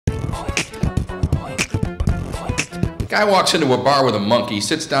Guy walks into a bar with a monkey,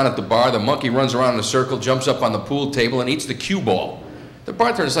 sits down at the bar, the monkey runs around in a circle, jumps up on the pool table and eats the cue ball. The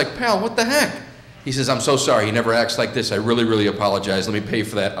bartender's like, pal, what the heck? He says, I'm so sorry, he never acts like this, I really, really apologize, let me pay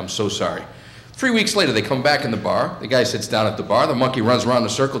for that, I'm so sorry. 3 weeks later, they come back in the bar, the guy sits down at the bar, the monkey runs around in a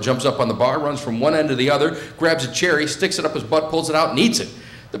circle, jumps up on the bar, runs from one end to the other, grabs a cherry, sticks it up his butt, pulls it out and eats it.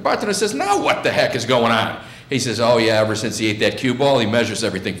 The bartender says, now what the heck is going on? He says, oh yeah, ever since he ate that cue ball, he measures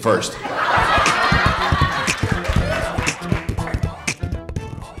everything first.